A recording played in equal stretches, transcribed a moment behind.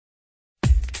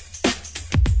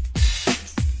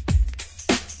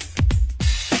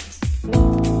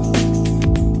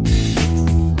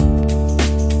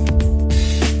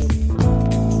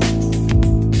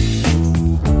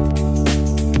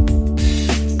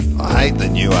hate the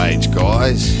new age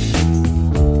guys.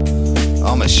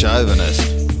 I'm a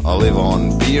chauvinist, I live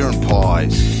on beer and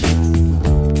pies.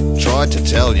 Tried to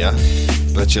tell ya,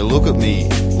 but you look at me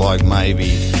like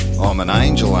maybe I'm an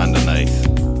angel underneath.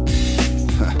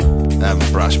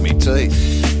 Haven't brushed me teeth.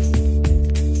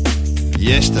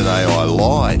 Yesterday I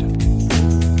lied,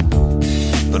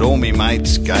 but all me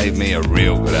mates gave me a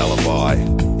real good alibi.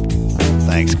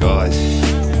 Thanks guys.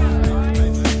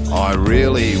 I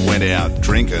really went out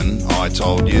drinking, I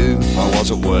told you I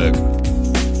was at work.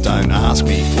 Don't ask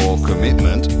me for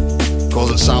commitment,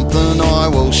 cause it's something I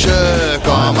will shirk.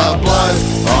 I'm a bloke,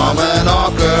 I'm a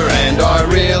knocker, and I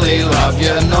really love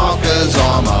your knockers.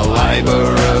 I'm a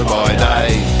labourer by day,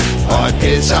 I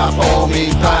piss up all me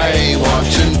pay,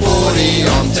 watching footy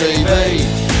on TV.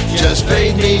 Just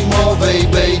feed me more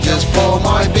VB, just pour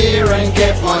my beer and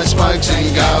get my smokes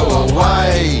and go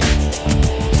away.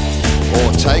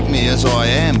 Or take me as I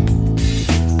am.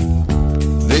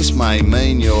 This may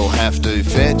mean you'll have to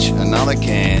fetch another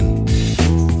can.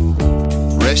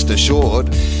 Rest assured,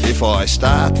 if I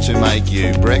start to make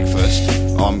you breakfast,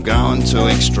 I'm going to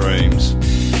extremes.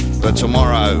 But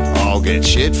tomorrow I'll get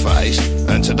shit-faced,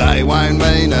 and today won't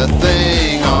mean a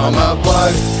thing. I'm a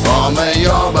bloke, I'm a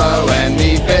yobbo, and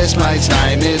me best mate's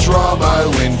name is Robbo.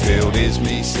 Winfield is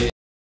me